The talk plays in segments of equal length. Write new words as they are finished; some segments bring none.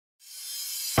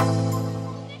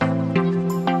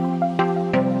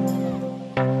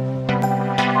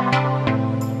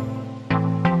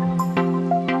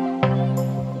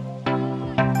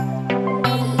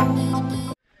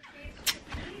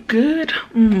Good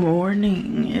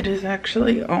morning. It is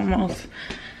actually almost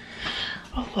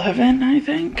 11, I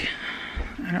think.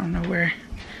 I don't know where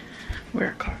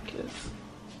o'clock is.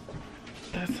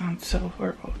 That sounds so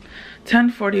horrible.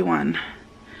 10:41.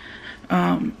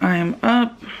 I am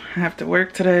up. I have to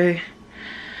work today.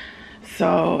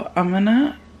 So I'm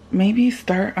gonna maybe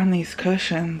start on these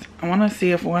cushions. I wanna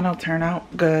see if one will turn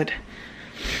out good.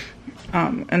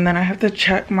 And then I have to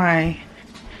check my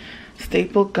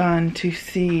staple gun to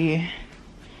see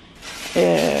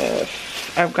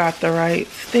if I've got the right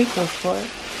staples for it.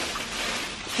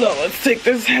 So let's take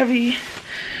this heavy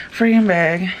freaking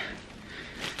bag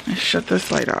and shut this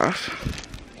light off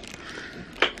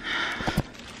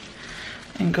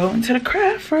and go into the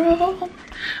craft room.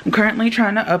 I'm currently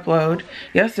trying to upload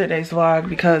yesterday's vlog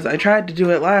because I tried to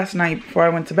do it last night before I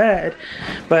went to bed,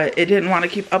 but it didn't want to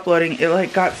keep uploading. It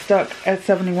like got stuck at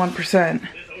 71%.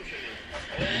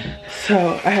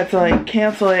 So I had to like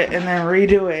cancel it and then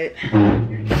redo it.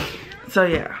 So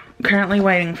yeah, I'm currently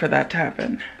waiting for that to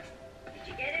happen.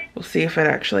 We'll see if it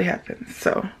actually happens.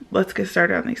 So let's get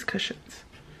started on these cushions.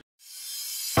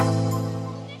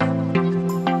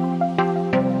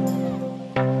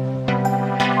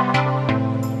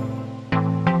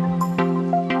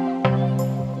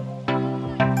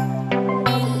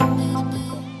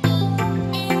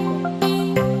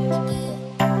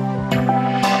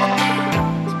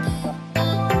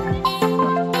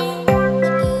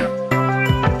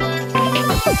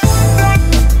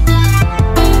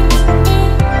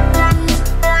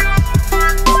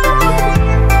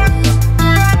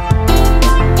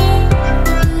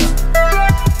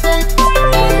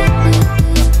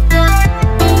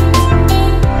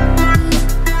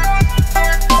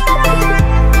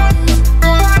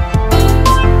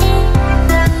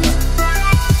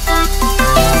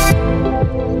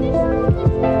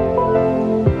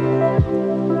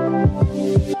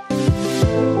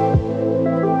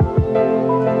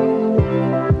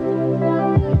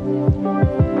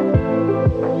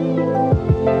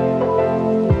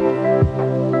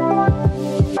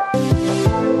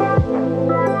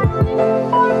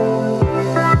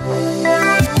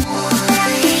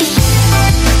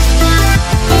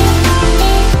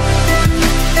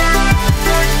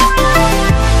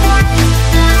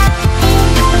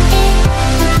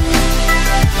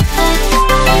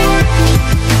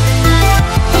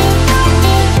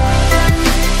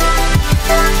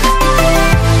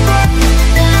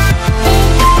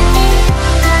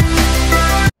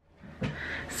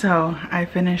 So I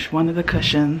finished one of the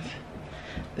cushions,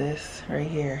 this right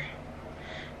here.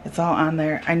 It's all on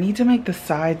there. I need to make the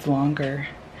sides longer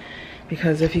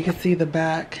because if you can see the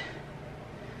back,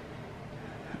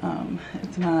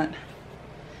 it's not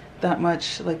that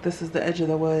much. Like this is the edge of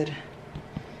the wood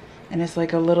and it's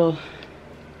like a little,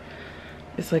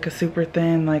 it's like a super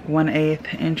thin, like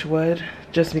 1/8 inch wood,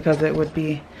 just because it would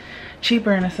be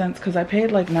cheaper in a sense, because I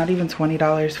paid like not even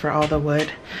 $20 for all the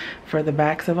wood for the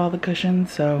backs of all the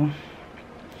cushions. So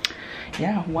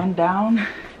yeah, one down,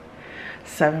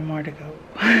 7 more to go.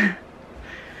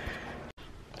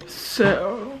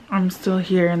 So I'm still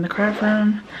here in the craft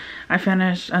room. I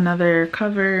finished another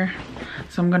cover,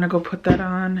 so I'm gonna go put that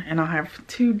on and I'll have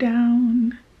 2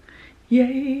 down.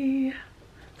 Yay,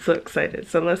 so excited.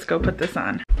 So let's go put this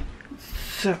on.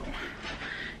 So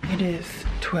it is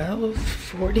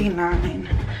 12:49.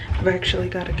 I've actually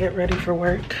got to get ready for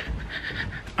work.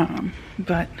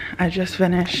 But I just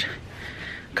finished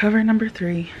cover number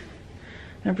 3.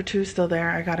 Number 2 is still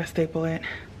there. I gotta staple it.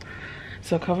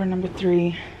 So cover number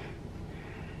 3.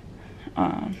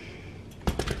 And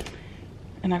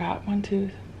I got 1,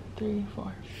 2, 3,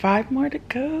 4, 5 more to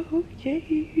go.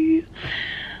 Yay!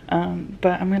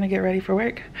 But I'm gonna get ready for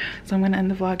work. So I'm gonna end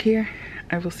the vlog here.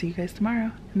 I will see you guys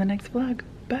tomorrow in the next vlog.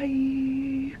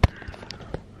 Bye!